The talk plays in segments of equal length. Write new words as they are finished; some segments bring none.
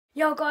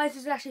Yo guys,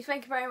 this is Ashley.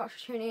 Thank you very much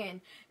for tuning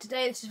in.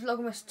 Today this is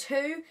VLOGMAS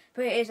 2,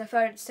 but it is the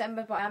 3rd of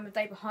December, but I am a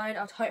day behind.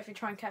 I'll hopefully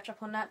try and catch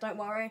up on that, don't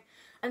worry.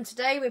 And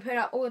today we're putting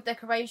up all the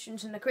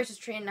decorations and the Christmas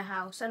tree in the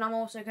house, and I'm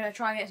also going to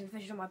try and get some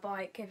footage on my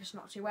bike if it's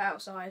not too wet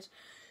outside.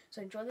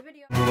 So enjoy the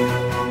video.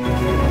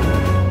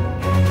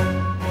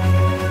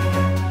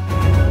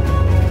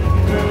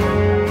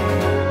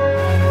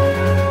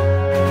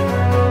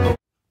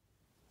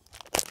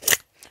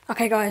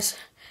 Okay guys,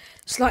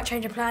 slight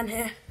change of plan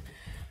here.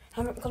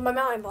 Because my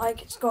mountain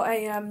bike, it's got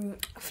a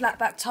flat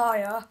back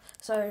tyre,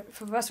 so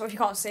first of all, if you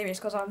can't see me, it's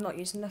because I'm not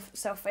using the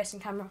self-facing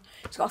camera.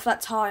 It's got a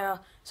flat tyre,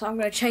 so I'm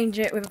going to change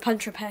it with a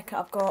punch repair kit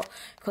I've got,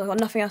 because I've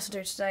got nothing else to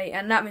do today,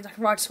 and that means I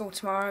can ride to school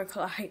tomorrow,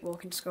 because I hate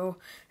walking to school.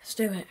 Let's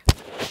do it.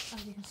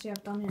 As you can see,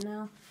 I've done it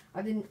now.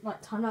 I didn't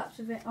like time-lapse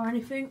with it or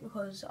anything,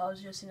 because I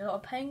was just in a lot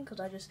of pain,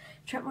 because I just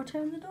trapped my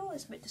toe in the door.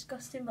 It's a bit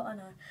disgusting, but I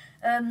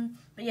know.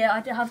 But yeah,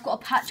 I've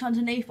got a patch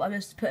underneath, but I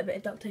just put a bit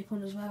of duct tape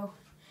on as well.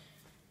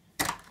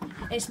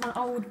 It's my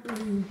old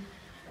blue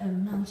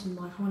mountain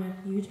bike. I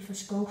want to use it for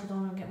school because I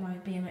don't want to get my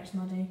BMX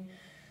muddy.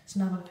 So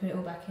now I'm going to put it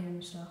all back in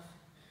and stuff.